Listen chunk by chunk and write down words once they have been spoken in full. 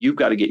You've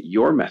got to get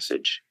your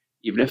message,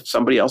 even if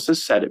somebody else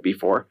has said it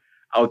before,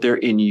 out there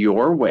in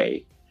your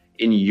way,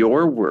 in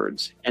your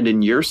words, and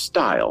in your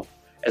style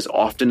as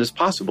often as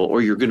possible,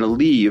 or you're going to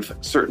leave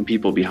certain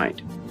people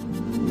behind.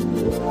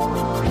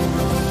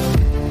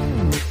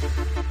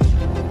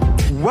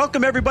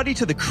 Welcome, everybody,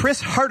 to the Chris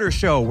Harder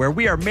Show, where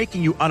we are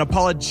making you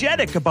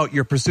unapologetic about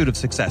your pursuit of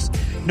success,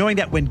 knowing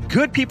that when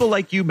good people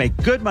like you make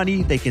good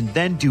money, they can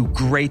then do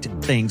great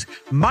things.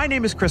 My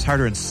name is Chris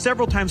Harder, and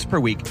several times per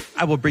week,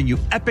 I will bring you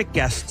epic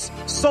guests,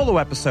 solo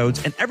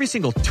episodes, and every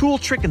single tool,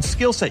 trick, and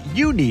skill set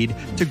you need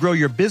to grow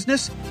your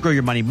business, grow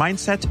your money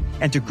mindset,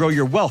 and to grow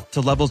your wealth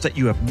to levels that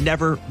you have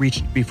never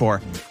reached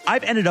before.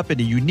 I've ended up in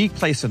a unique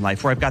place in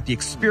life where I've got the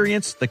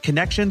experience, the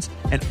connections,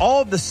 and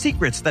all of the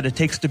secrets that it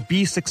takes to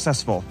be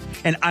successful.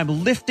 And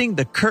I'm lifting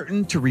the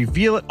curtain to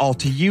reveal it all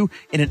to you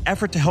in an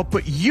effort to help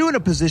put you in a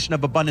position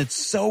of abundance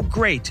so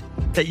great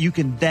that you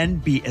can then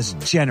be as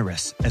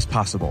generous as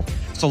possible.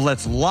 So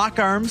let's lock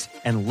arms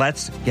and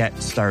let's get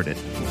started.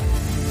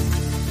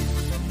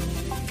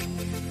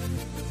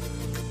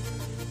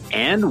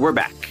 And we're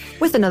back.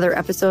 With another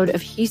episode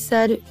of He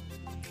Said,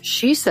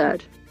 She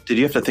Said. Did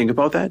you have to think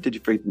about that? Did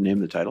you forget to name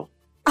the title?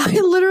 I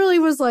literally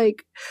was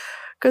like,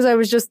 because I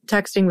was just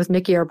texting with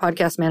Nikki, our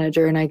podcast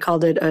manager, and I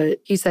called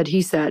it He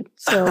Said.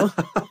 So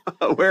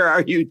where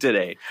are you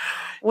today?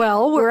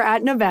 Well, we're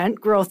at an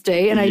event,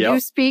 GrowthDay, and I do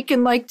speak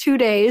in like 2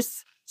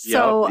 days.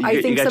 So I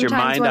think you got your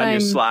sometimes mind when on your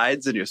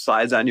slides and your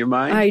slides on your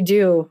mind? I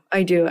do.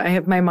 I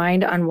have my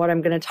mind on what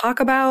I'm going to talk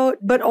about.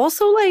 But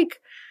also,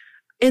 like,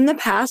 in the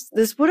past,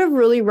 this would have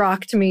really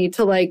rocked me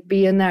to like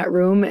be in that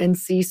room and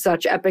see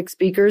such epic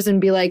speakers and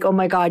be like, oh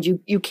my God,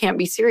 you can't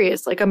be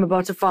serious. Like, I'm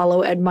about to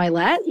follow Ed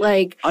Mylett.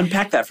 Like,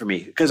 unpack that for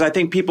me. Because I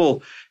think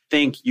people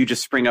think you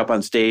just spring up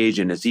on stage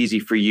and it's easy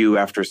for you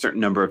after a certain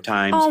number of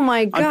times. Oh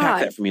my God.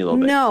 Unpack that for me a little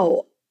bit.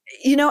 No.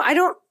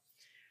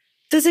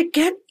 Does it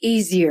get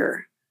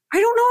easier? I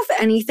don't know if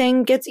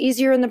anything gets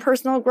easier in the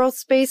personal growth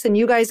space. And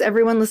you guys,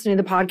 everyone listening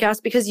to the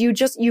podcast, because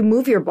you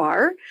move your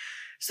bar.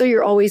 So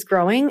you're always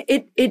growing.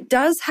 It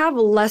does have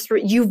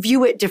you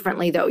view it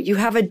differently though. You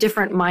have a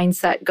different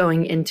mindset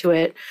going into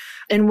it.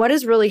 And what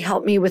has really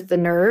helped me with the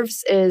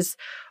nerves is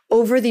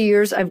over the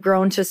years, I've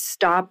grown to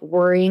stop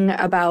worrying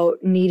about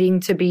needing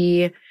to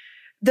be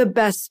the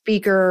best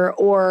speaker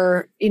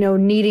or,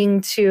 needing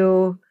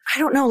to,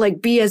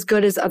 be as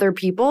good as other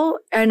people.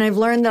 And I've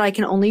learned that I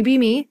can only be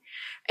me.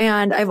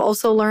 And I've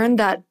also learned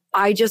that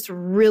I just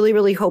really,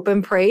 really hope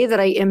and pray that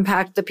I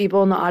impact the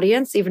people in the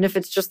audience, even if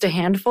it's just a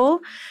handful.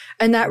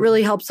 And that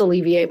really helps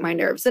alleviate my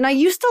nerves. And I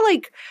used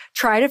to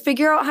try to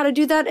figure out how to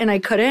do that and I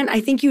couldn't. I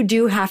think you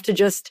do have to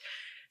just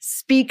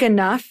speak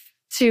enough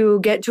to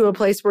get to a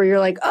place where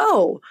you're like,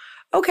 oh,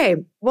 okay,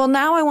 well,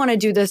 now I want to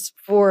do this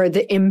for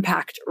the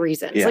impact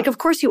reasons. Yeah. Of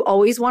course you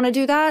always want to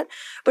do that.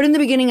 But in the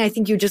beginning, I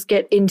think you just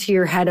get into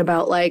your head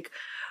about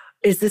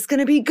is this going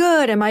to be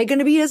good? Am I going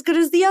to be as good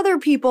as the other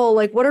people?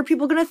 What are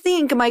people going to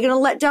think? Am I going to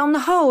let down the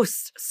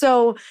host?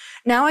 So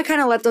now I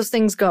kind of let those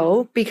things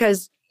go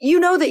because you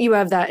know that you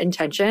have that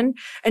intention.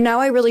 And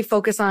now I really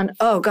focus on,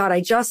 oh God, I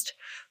just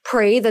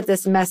pray that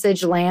this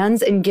message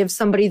lands and gives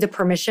somebody the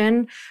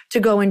permission to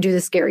go and do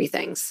the scary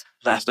things.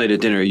 Last night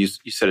at dinner, you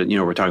said,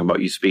 we're talking about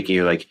you speaking.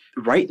 You're like,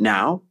 right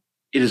now,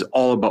 it is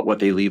all about what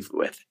they leave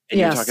with. And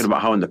You're talking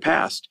about how in the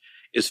past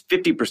is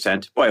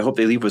 50%. Boy, I hope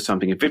they leave with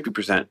something. And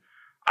 50%,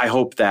 I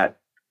hope that,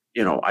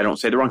 I don't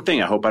say the wrong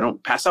thing. I hope I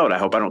don't pass out. I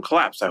hope I don't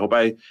collapse. I hope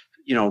I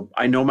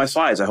know my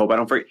slides. I hope I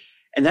don't forget.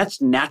 And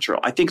that's natural.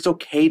 I think it's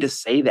okay to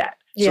say that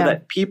so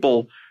that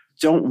people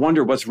don't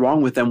wonder what's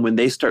wrong with them when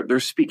they start their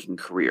speaking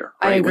career,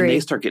 right? I agree. When they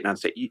start getting on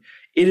stage.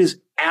 It is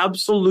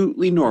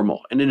absolutely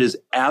normal and it is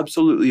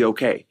absolutely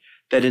okay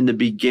that in the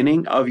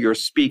beginning of your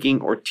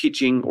speaking or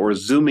teaching or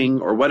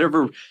Zooming or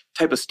whatever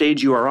type of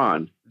stage you are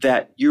on,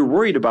 that you're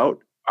worried about,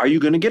 are you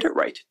going to get it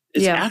right?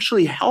 It's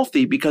actually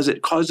healthy because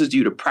it causes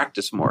you to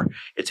practice more.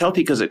 It's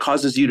healthy because it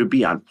causes you to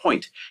be on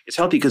point. It's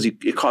healthy because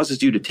it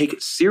causes you to take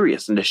it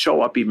serious and to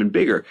show up even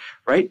bigger,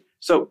 right?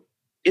 So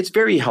it's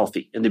very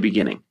healthy in the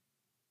beginning.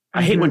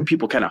 I hate when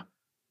people kind of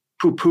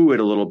poo-poo it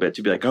a little bit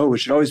to be like, oh, it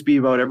should always be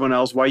about everyone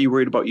else. Why are you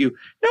worried about you?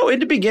 No, in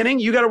the beginning,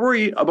 you got to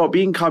worry about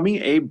becoming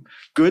a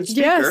good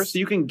speaker so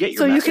you can get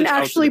your message so you can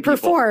actually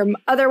perform.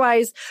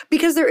 Otherwise,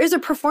 because there is a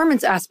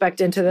performance aspect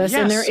into this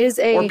and there is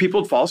or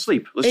people fall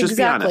asleep. Let's just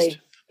be honest.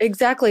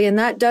 Exactly. And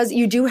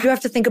you do have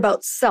to think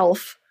about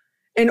self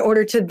in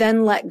order to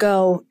then let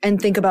go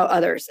and think about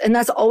others. And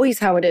that's always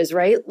how it is,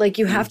 right?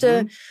 You have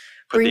to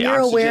bring your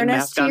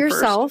awareness to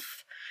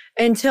yourself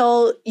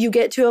until you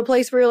get to a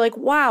place where you're like,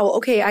 wow,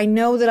 okay, I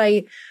know that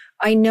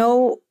I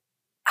know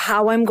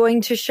how I'm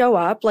going to show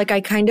up.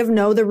 I kind of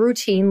know the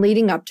routine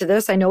leading up to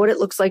this. I know what it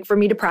looks like for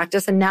me to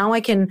practice. And now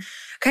I can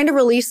kind of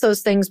release those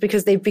things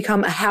because they've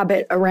become a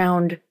habit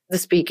around the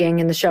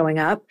speaking and the showing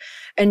up.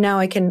 And now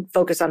I can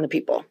focus on the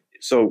people.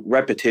 So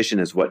repetition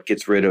is what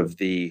gets rid of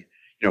the,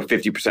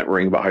 50%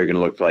 worrying about how you're going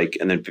to look like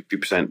and then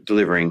 50%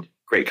 delivering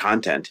great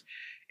content.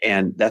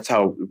 And that's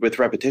how with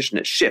repetition,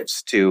 it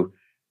shifts to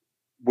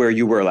where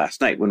you were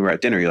last night when we were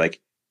at dinner. You're like,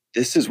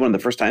 this is one of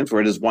the first times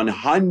where it is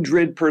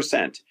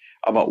 100%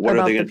 about what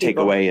are they going to take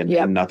away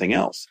and nothing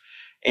else.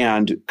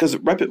 And because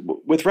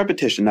with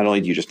repetition, not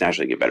only do you just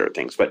naturally get better at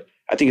things, but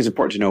I think it's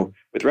important to know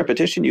with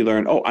repetition, you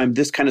learn, oh, I'm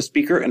this kind of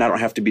speaker and I don't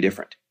have to be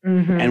different.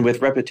 Mm-hmm. And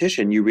with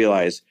repetition, you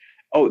realize,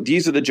 oh,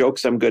 these are the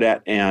jokes I'm good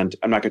at and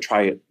I'm not going to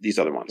try these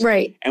other ones.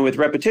 Right. And with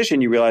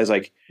repetition, you realize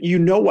like, you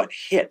know what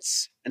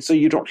hits. And so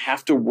you don't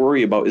have to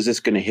worry about, is this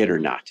going to hit or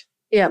not?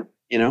 Yeah.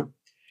 You know?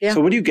 Yeah. So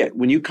what do you get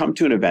when you come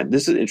to an event?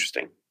 This is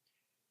interesting.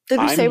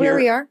 Did we say where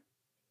we are?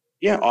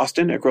 Yeah,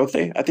 Austin at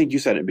GrowthDay. I think you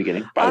said it at the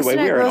beginning. By Austin the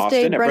way, we are in Austin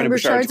Day, at Brendan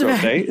Burchard's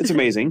GrowthDay. It's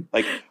amazing.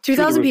 Like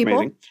 2,000 people.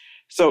 Amazing.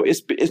 So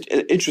it's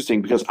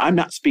interesting because I'm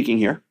not speaking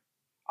here.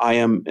 I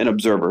am an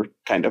observer,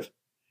 kind of.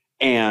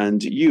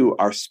 And you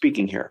are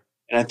speaking here.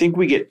 And I think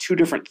we get two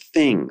different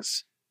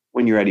things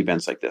when you're at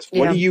events like this.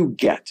 What do you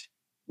get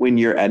when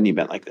you're at an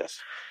event like this?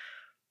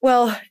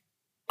 Well,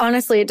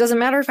 honestly, it doesn't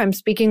matter if I'm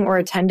speaking or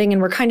attending,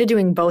 and we're kind of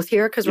doing both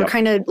here because we're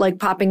kind of like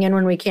popping in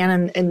when we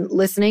can and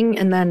listening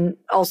and then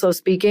also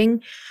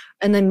speaking.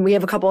 And then we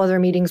have a couple other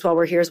meetings while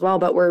we're here as well,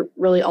 but we're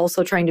really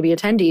also trying to be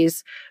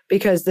attendees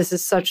because this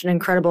is such an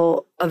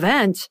incredible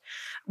event.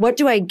 What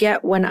do I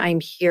get when I'm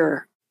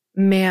here?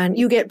 Man,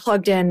 you get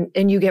plugged in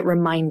and you get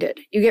reminded.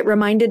 You get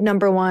reminded,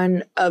 number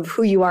one, of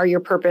who you are, your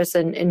purpose,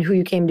 and who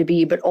you came to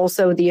be, but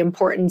also the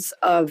importance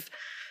of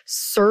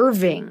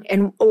serving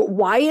and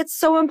why it's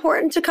so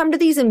important to come to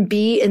these and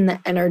be in the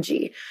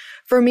energy.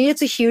 For me,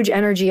 it's a huge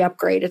energy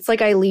upgrade. It's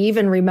like I leave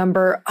and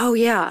remember, oh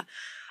yeah,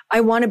 I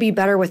want to be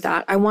better with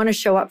that. I want to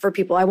show up for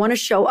people. I want to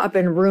show up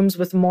in rooms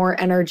with more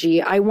energy.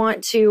 I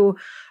want to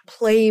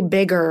play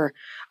bigger.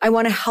 I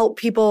want to help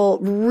people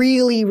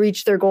really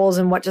reach their goals.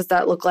 And what does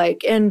that look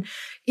like? And,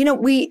 you know,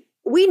 we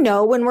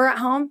know when we're at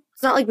home,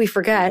 it's not like we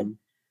forget,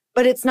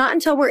 but it's not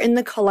until we're in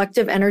the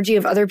collective energy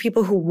of other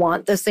people who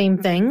want the same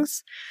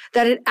things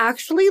that it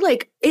actually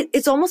like,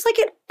 it's almost like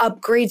it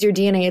upgrades your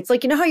DNA. It's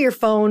like, you know how your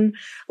phone,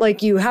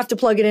 like you have to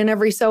plug it in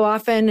every so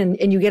often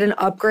and you get an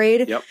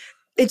upgrade. Yep.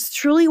 It's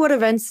truly what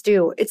events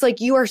do. It's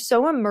like you are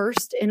so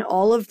immersed in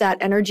all of that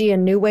energy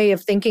and new way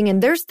of thinking.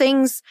 And there's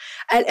things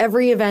at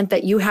every event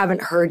that you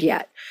haven't heard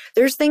yet.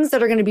 There's things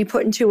that are going to be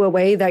put into a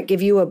way that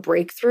give you a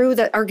breakthrough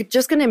that are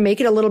just going to make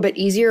it a little bit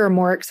easier or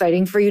more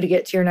exciting for you to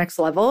get to your next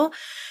level.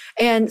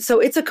 And so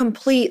it's a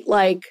complete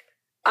like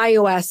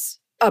iOS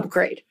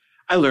upgrade.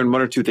 I learned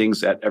one or two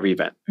things at every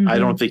event. Mm-hmm. I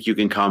don't think you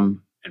can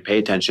come and pay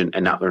attention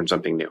and not learn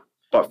something new.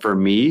 But for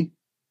me,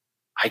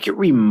 I get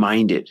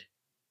reminded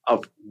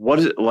of what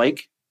is it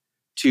like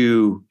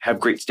to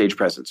have great stage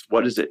presence?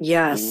 What is it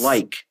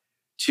like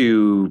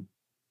to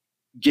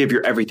give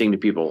your everything to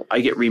people? I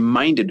get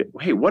reminded,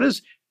 hey, what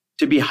does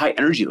to be high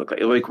energy look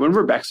like? Like when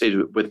we're backstage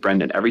with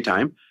Brendan, every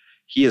time,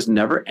 he is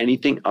never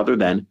anything other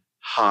than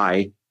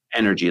high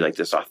energy, like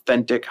this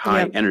authentic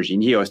high energy.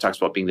 And he always talks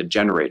about being the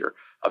generator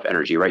of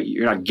energy, right?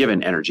 You're not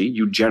given energy,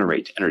 you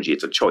generate energy.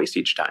 It's a choice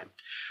each time.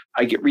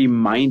 I get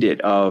reminded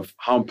of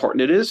how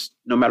important it is,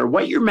 no matter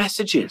what your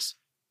message is,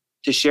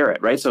 to share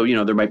it, right? So, you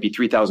know, there might be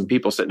 3,000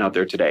 people sitting out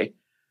there today,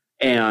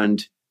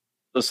 and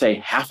let's say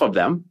half of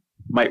them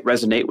might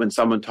resonate when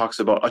someone talks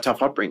about a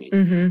tough upbringing.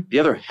 Mm-hmm. The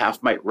other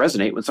half might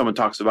resonate when someone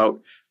talks about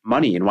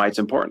money and why it's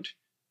important.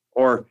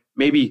 Or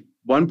maybe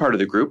one part of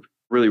the group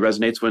really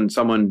resonates when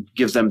someone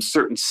gives them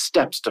certain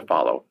steps to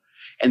follow.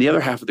 And the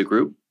other half of the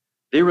group,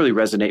 they really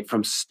resonate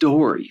from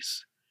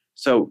stories.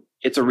 So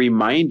it's a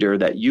reminder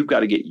that you've got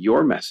to get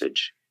your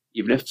message,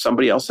 even if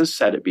somebody else has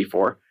said it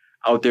before,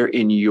 out there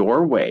in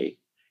your way,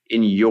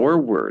 in your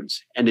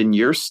words, and in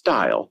your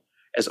style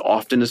as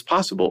often as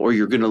possible, or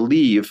you're going to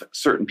leave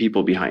certain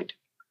people behind.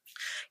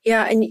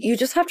 Yeah, and you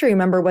just have to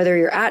remember whether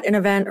you're at an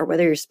event or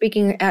whether you're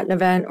speaking at an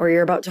event or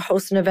you're about to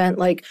host an event,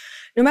 like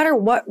no matter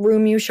what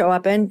room you show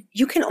up in,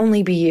 you can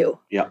only be you.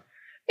 Yeah.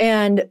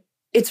 And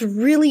it's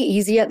really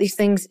easy at these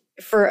things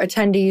for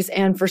attendees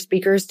and for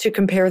speakers to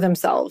compare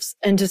themselves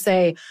and to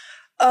say,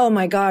 oh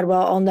my God,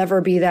 well, I'll never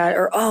be that.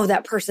 Or, oh,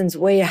 that person's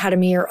way ahead of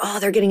me. Or, oh,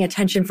 they're getting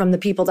attention from the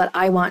people that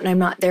I want and I'm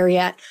not there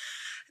yet.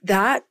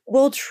 That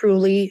will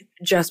truly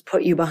just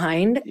put you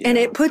behind. Yeah. And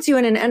it puts you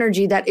in an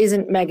energy that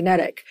isn't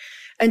magnetic.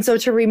 And so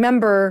to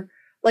remember,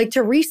 like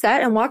to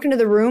reset and walk into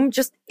the room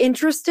just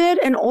interested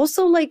and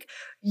also like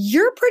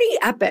you're pretty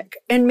epic.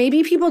 And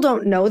maybe people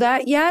don't know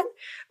that yet,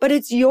 but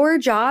it's your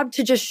job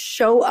to just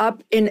show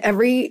up in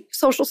every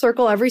social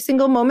circle, every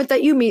single moment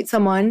that you meet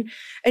someone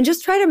and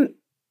just try to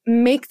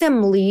make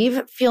them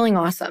leave feeling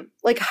awesome.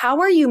 Like,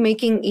 how are you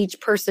making each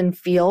person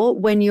feel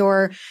when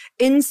you're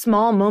in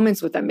small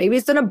moments with them? Maybe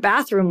it's in a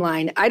bathroom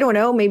line. I don't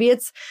know. Maybe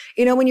it's,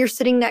 you know, when you're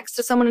sitting next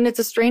to someone and it's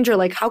a stranger,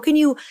 like how can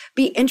you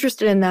be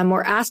interested in them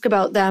or ask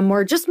about them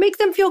or just make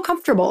them feel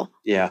comfortable?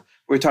 Yeah.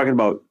 We're talking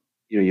about,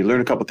 you know, you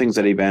learn a couple things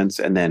at events,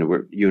 and then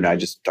you and I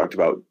just talked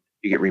about,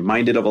 you get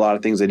reminded of a lot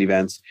of things at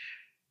events.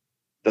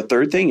 The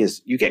third thing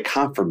is you get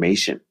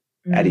confirmation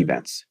at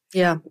events.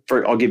 Yeah.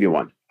 I'll give you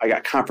one. I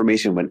got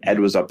confirmation when Ed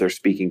was up there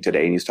speaking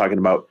today, and he's talking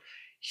about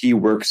he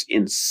works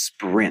in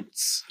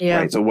sprints. Yeah.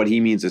 Right? So what he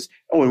means is,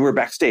 when we're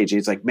backstage,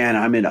 he's like, man,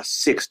 I'm in a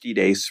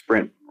 60-day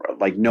sprint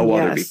like no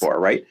other before,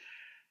 right?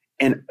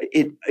 And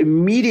it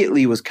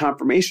immediately was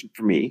confirmation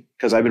for me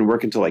because I've been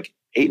working till like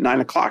 8,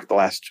 9 o'clock the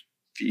last,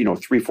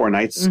 3-4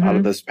 nights out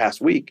of this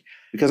past week,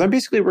 because I'm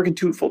basically working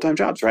 2 full-time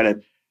jobs, right?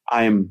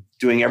 I am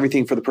doing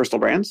everything for the personal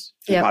brands,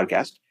 the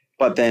podcast,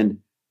 but then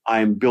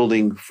I'm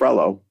building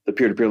Frello, the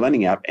peer-to-peer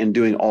lending app, and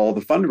doing all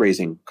the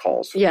fundraising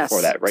calls for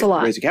that,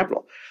 right? Raising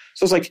capital.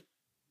 So it's like,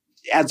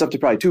 adds up to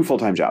probably 2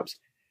 full-time jobs.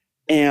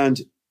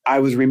 And I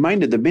was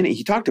reminded the minute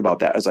he talked about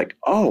that, I was like,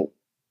 oh,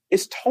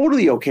 it's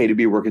totally okay to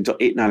be working till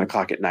 8, 9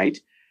 o'clock at night,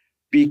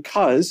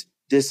 because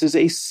this is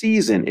a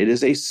season. It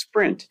is a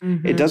sprint.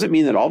 It doesn't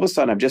mean that all of a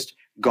sudden I've just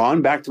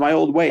gone back to my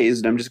old ways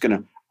and I'm just going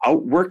to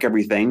outwork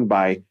everything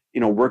by,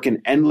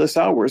 working endless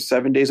hours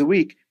 7 days a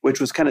week, which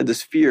was kind of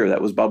this fear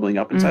that was bubbling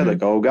up inside.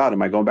 Like, oh God,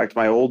 am I going back to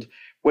my old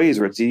ways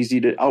where it's easy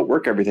to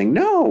outwork everything?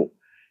 No,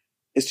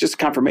 it's just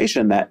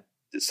confirmation that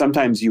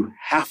sometimes you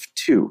have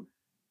to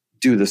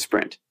do the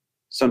sprint.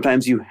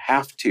 Sometimes you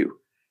have to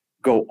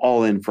go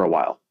all in for a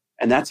while.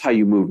 And that's how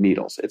you move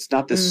needles. It's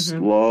not this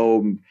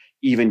slow,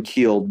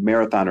 even-keeled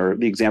marathon, or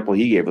the example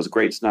he gave was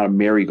great. It's not a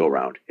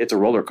merry-go-round. It's a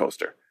roller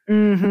coaster.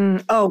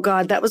 Oh,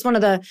 God. That was one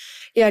of the,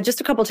 just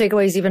a couple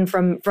takeaways even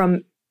from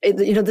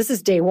this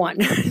is day one,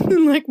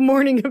 like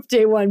morning of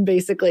day one,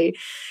 basically.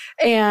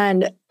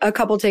 And a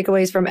couple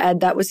takeaways from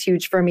Ed that was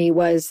huge for me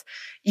was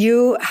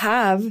you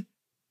have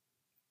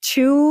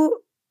 2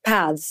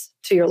 paths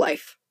to your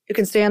life. You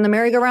can stay on the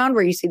merry-go-round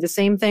where you see the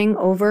same thing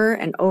over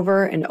and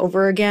over and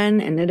over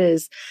again. And it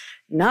is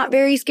not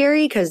very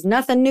scary because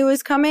nothing new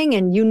is coming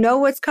and you know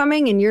what's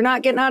coming and you're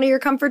not getting out of your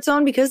comfort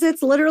zone because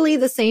it's literally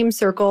the same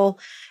circle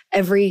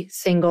every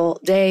single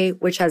day,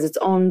 which has its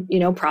own,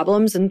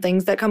 problems and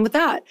things that come with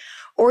that.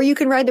 Or you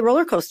can ride the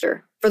roller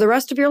coaster for the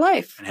rest of your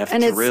life.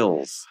 And have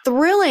thrills. It's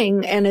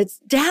thrilling and it's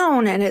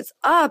down and it's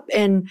up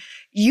and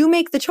you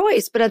make the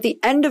choice. But at the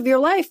end of your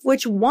life,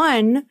 which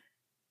one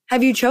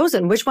have you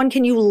chosen? Which one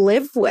can you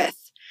live with?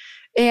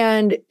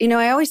 And,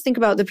 I always think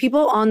about the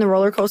people on the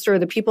roller coaster or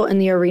the people in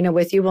the arena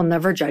with you will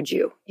never judge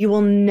you. You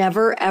will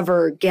never,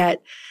 ever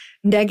get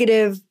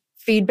negative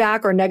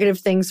feedback or negative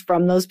things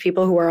from those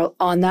people who are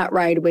on that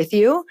ride with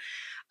you.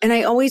 And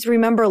I always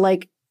remember,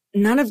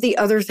 none of the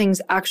other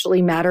things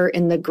actually matter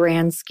in the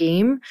grand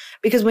scheme,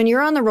 because when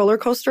you're on the roller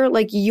coaster,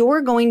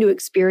 you're going to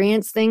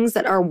experience things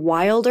that are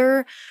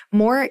wilder,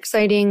 more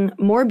exciting,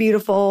 more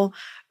beautiful,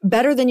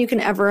 better than you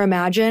can ever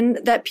imagine,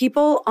 that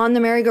people on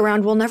the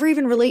merry-go-round will never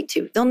even relate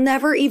to. They'll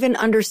never even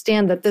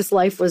understand that this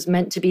life was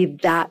meant to be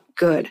that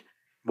good.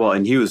 Well,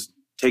 and he was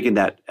taking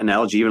that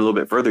analogy even a little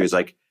bit further. He's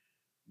like,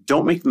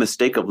 don't make the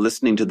mistake of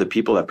listening to the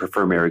people that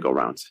prefer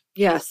merry-go-rounds.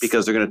 Yes.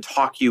 Because they're going to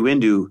talk you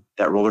into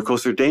that roller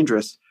coaster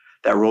dangerous.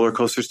 That roller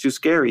coaster is too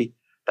scary.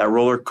 That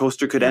roller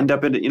coaster could end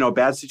up in a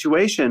bad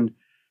situation.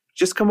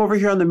 Just come over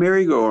here on the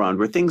merry-go-round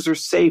where things are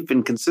safe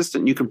and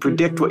consistent. You can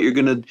predict what you're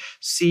going to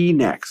see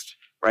next,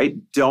 right?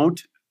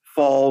 Don't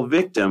fall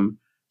victim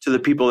to the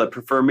people that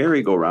prefer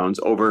merry-go-rounds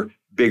over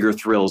bigger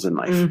thrills in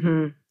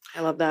life.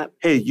 I love that.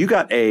 Hey, you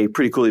got a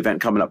pretty cool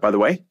event coming up, by the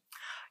way.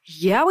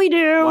 Yeah, we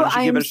do. Why don't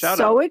you give it a shout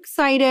out?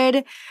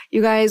 Excited.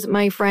 You guys,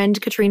 my friend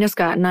Katrina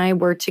Scott and I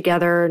were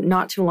together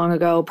not too long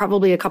ago,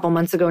 probably a couple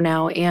months ago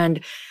now,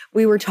 and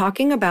we were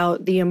talking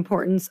about the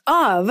importance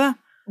of,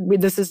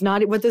 this is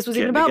not what this was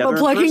even about, but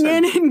plugging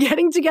in and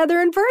getting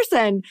together in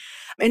person,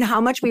 and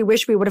how much we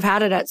wish we would have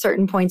had it at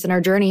certain points in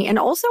our journey, and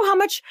also how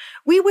much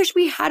we wish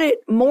we had it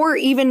more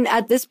even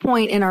at this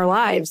point in our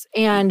lives.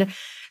 And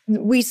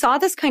we saw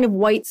this kind of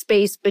white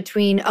space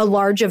between a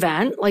large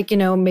event,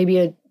 maybe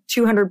a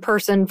 200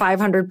 person,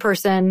 500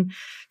 person,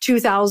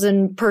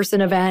 2,000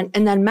 person event,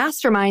 and then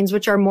masterminds,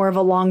 which are more of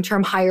a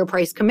long-term higher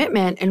price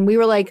commitment. And we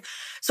were like,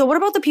 so what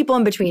about the people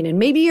in between? And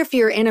maybe if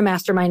you're in a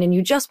mastermind and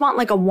you just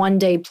want a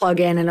one-day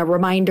plug-in and a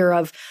reminder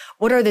of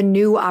what are the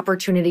new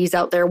opportunities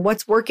out there,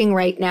 what's working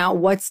right now,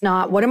 what's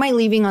not, what am I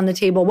leaving on the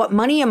table, what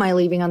money am I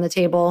leaving on the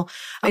table,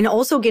 and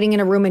also getting in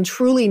a room and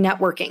truly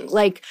networking,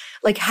 like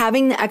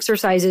having the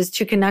exercises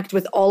to connect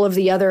with all of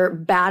the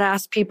other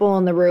badass people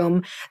in the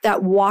room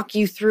that walk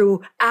you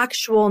through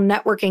actual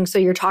networking. So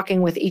you're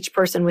talking with each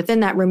person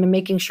within that room and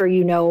making sure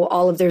you know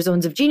all of their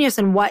zones of genius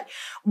and what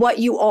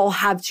you all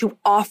have to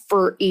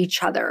offer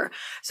each other.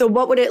 So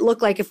what would it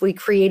look like if we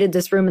created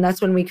this room? And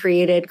that's when we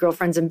created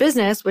Girlfriends in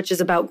Business, which is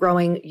about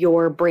growing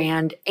your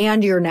brand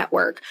and your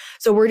network.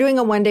 So we're doing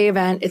a one-day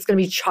event. It's going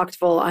to be chock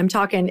full. I'm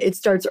talking, it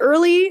starts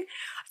early.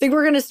 I think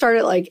we're going to start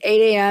at 8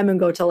 a.m. and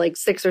go till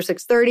 6 or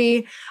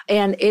 6:30.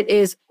 And it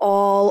is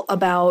all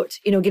about,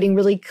 getting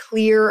really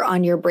clear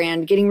on your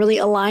brand, getting really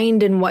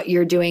aligned in what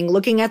you're doing,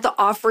 looking at the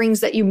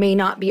offerings that you may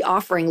not be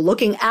offering,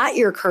 looking at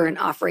your current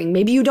offering.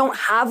 Maybe you don't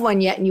have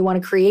one yet and you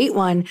want to create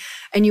one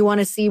and you want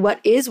to see what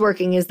is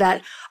working. Is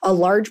that a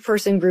large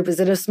person group? Is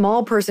it a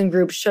small person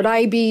group? Should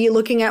I be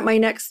looking at my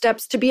next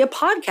steps to be a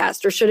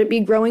podcast, or should it be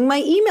growing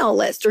my email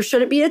list, or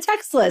should it be a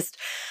text list?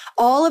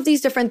 All of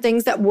these different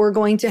things that we're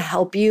going to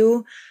help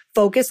you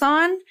focus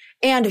on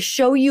and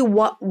show you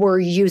what we're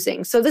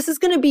using. So this is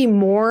going to be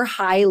more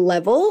high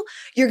level.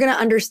 You're going to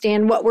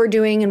understand what we're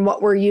doing and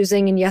what we're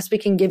using. And yes, we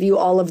can give you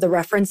all of the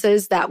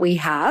references that we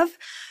have.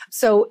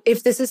 So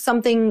if this is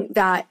something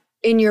that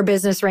in your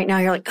business right now,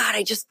 you're like, God,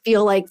 I just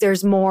feel like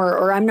there's more,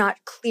 or I'm not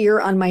clear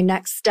on my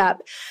next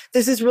step,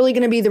 this is really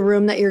going to be the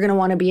room that you're going to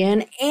want to be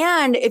in.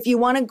 And if you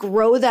want to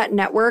grow that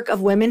network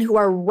of women who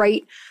are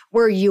right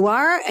where you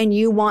are and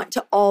you want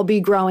to all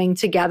be growing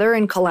together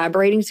and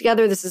collaborating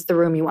together, this is the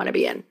room you want to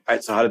be in. All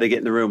right. So how do they get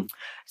in the room?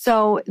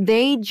 So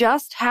they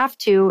just have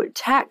to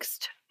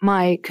text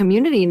my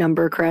community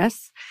number,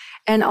 Chris.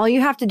 And all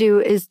you have to do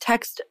is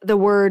text the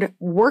word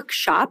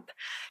workshop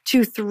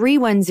to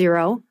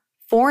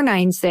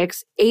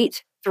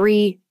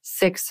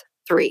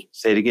 310-496-8363.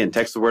 Say it again.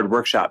 Text the word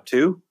workshop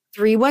to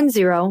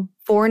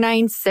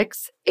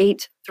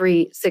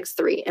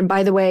 310-496-8363. And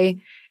by the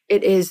way,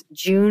 it is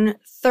June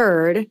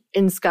 3rd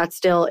in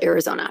Scottsdale,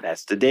 Arizona.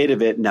 That's the date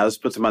of it. Now this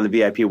puts them on the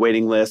VIP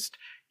waiting list.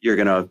 You're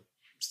going to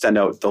send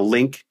out the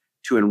link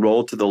to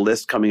enroll to the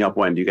list coming up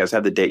when? Do you guys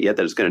have the date yet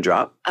that it's going to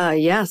drop?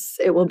 Yes,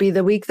 it will be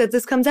the week that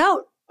this comes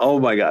out. Oh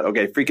my God.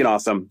 Okay. Freaking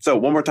awesome. So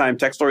one more time,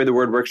 text Lori the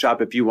word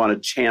workshop if you want a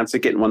chance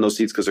at getting one of those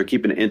seats because they're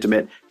keeping it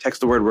intimate.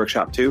 Text the word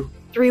workshop to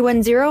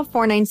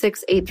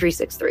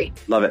 310-496-8363.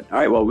 Love it. All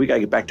right. Well, we got to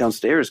get back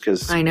downstairs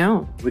because I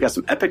know we got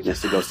some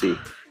epicness to go see.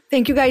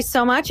 Thank you guys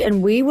so much.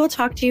 And we will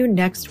talk to you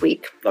next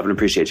week. Love and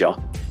appreciate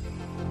y'all.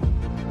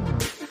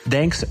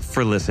 Thanks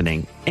for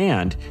listening.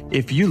 And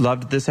if you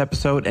loved this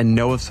episode and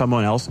know of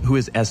someone else who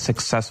is as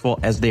successful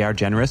as they are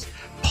generous,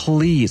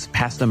 please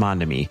pass them on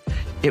to me.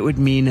 It would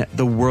mean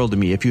the world to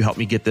me if you help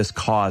me get this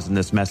cause and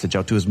this message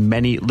out to as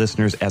many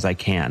listeners as I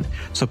can.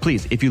 So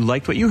please, if you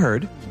liked what you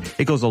heard,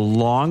 it goes a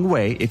long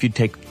way if you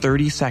take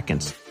 30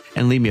 seconds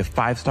and leave me a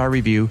 5-star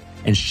review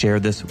and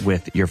share this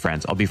with your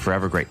friends. I'll be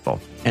forever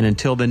grateful. And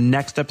until the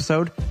next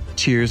episode,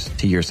 cheers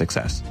to your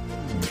success.